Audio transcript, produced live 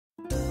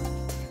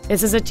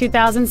This is a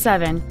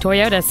 2007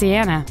 Toyota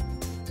Sienna.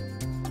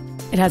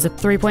 It has a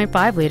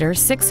 3.5-liter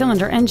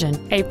six-cylinder engine,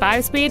 a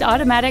 5-speed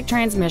automatic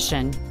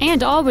transmission,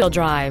 and all-wheel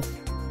drive.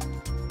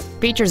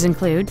 Features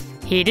include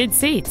heated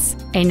seats,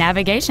 a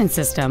navigation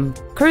system,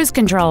 cruise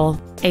control,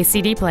 a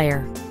CD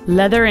player,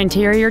 leather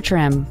interior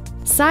trim,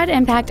 side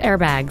impact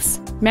airbags,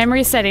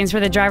 memory settings for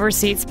the driver's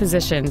seat's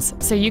positions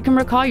so you can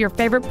recall your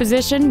favorite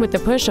position with the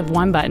push of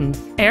one button,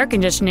 air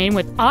conditioning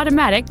with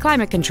automatic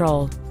climate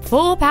control,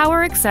 full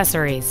power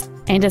accessories,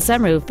 and a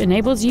sunroof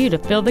enables you to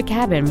fill the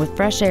cabin with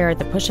fresh air at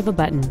the push of a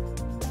button.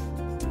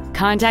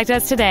 Contact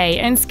us today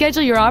and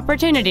schedule your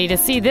opportunity to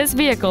see this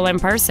vehicle in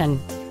person.